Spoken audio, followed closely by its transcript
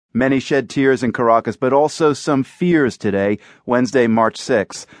Many shed tears in Caracas, but also some fears today, Wednesday, March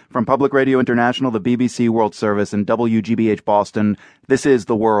 6th. From Public Radio International, the BBC World Service, and WGBH Boston, this is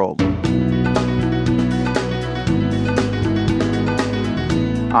The World.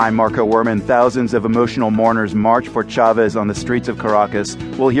 I'm Marco Werman. Thousands of emotional mourners march for Chavez on the streets of Caracas.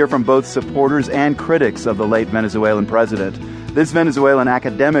 We'll hear from both supporters and critics of the late Venezuelan president. This Venezuelan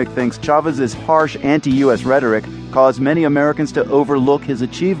academic thinks Chavez's harsh anti-U.S. rhetoric caused many Americans to overlook his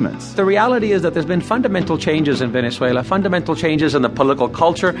achievements. The reality is that there's been fundamental changes in Venezuela, fundamental changes in the political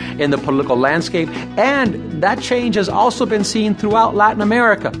culture, in the political landscape, and that change has also been seen throughout Latin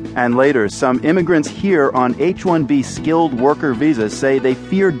America. And later, some immigrants here on H-1B skilled worker visas say they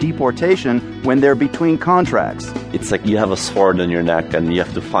fear deportation when they're between contracts. It's like you have a sword in your neck and you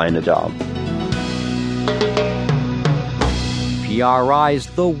have to find a job. PRI's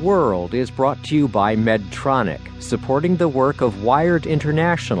The World is brought to you by Medtronic, supporting the work of Wired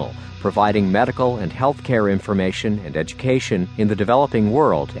International, providing medical and healthcare information and education in the developing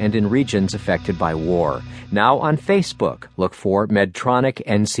world and in regions affected by war. Now on Facebook, look for Medtronic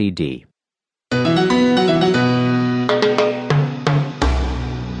NCD.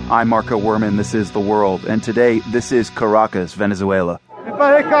 I'm Marco Werman, this is The World, and today this is Caracas, Venezuela.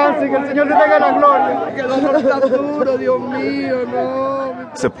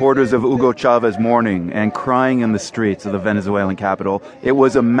 Supporters of Hugo Chavez mourning and crying in the streets of the Venezuelan capital. It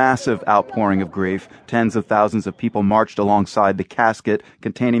was a massive outpouring of grief. Tens of thousands of people marched alongside the casket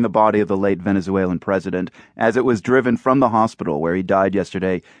containing the body of the late Venezuelan president as it was driven from the hospital where he died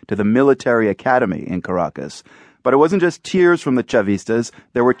yesterday to the military academy in Caracas. But it wasn't just tears from the Chavistas.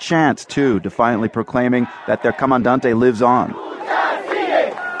 There were chants, too, defiantly proclaiming that their comandante lives on.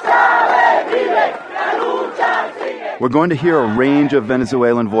 We're going to hear a range of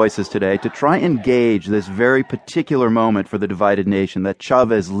Venezuelan voices today to try and gauge this very particular moment for the divided nation that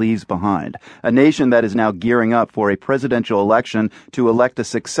Chavez leaves behind, a nation that is now gearing up for a presidential election to elect a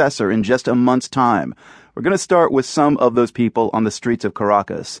successor in just a month's time. We're going to start with some of those people on the streets of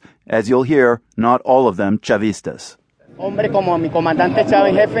Caracas. As you'll hear, not all of them Chavistas.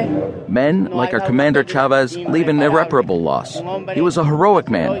 Men like our Commander Chavez leave an irreparable loss. He was a heroic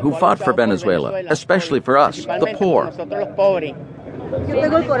man who fought for Venezuela, especially for us, the poor.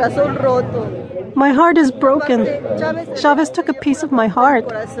 My heart is broken. Chavez took a piece of my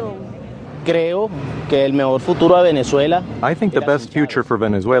heart. I think the best future for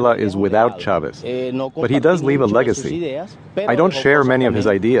Venezuela is without Chavez. But he does leave a legacy. I don't share many of his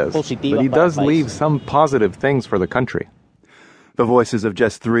ideas, but he does leave some positive things for the country. The voices of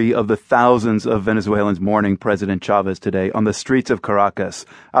just three of the thousands of Venezuelans mourning President Chavez today on the streets of Caracas.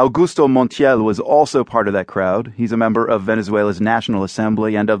 Augusto Montiel was also part of that crowd. He's a member of Venezuela's National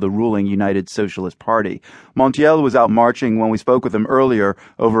Assembly and of the ruling United Socialist Party. Montiel was out marching when we spoke with him earlier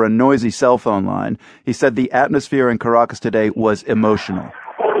over a noisy cell phone line. He said the atmosphere in Caracas today was emotional.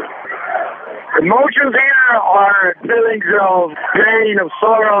 Emotions here are feelings of pain, of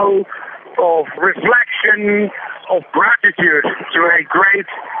sorrow, of reflection, of gratitude to a great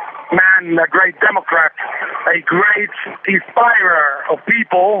man, a great Democrat, a great inspirer of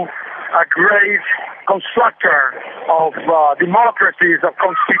people, a great constructor of democracies, of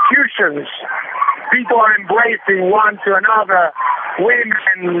constitutions. People are embracing one to another,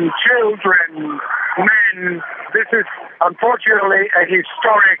 women, children, men. This is unfortunately a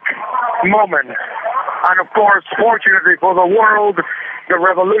historic moment. And of course, fortunately for the world, the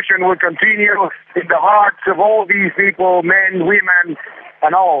revolution will continue in the hearts of all these people, men, women,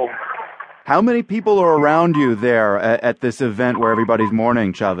 and all. How many people are around you there at this event where everybody's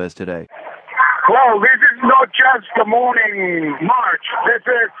mourning Chavez today? Well, this is not just a mourning march. This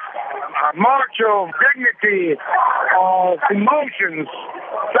is a march of dignity, of emotions.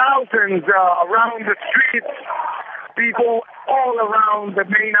 Thousands around the streets, people all around the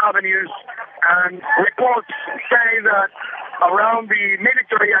main avenues, and reports say that around the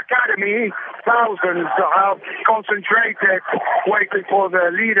military academy, thousands have concentrated waiting for the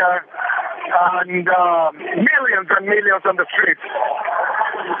leader, and millions on the streets.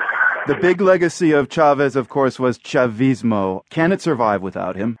 The big legacy of Chavez, of course, was Chavismo. Can it survive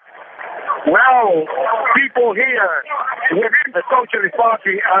without him? Well, people here within the Socialist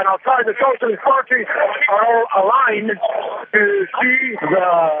Party and outside the Socialist Party are all aligned to see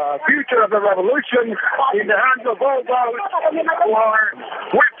the future of the revolution in the hands of all those who are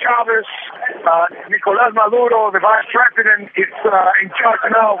with Chavez. Nicolás Maduro, the vice president, is in charge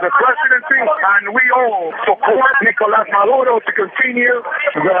now of the presidency, and we all support Nicolás Maduro to continue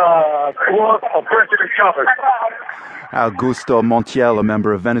the work of President Chavez. Augusto Montiel, a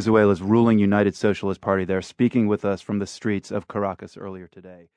member of Venezuela's ruling United Socialist Party there, speaking with us from the streets of Caracas earlier today.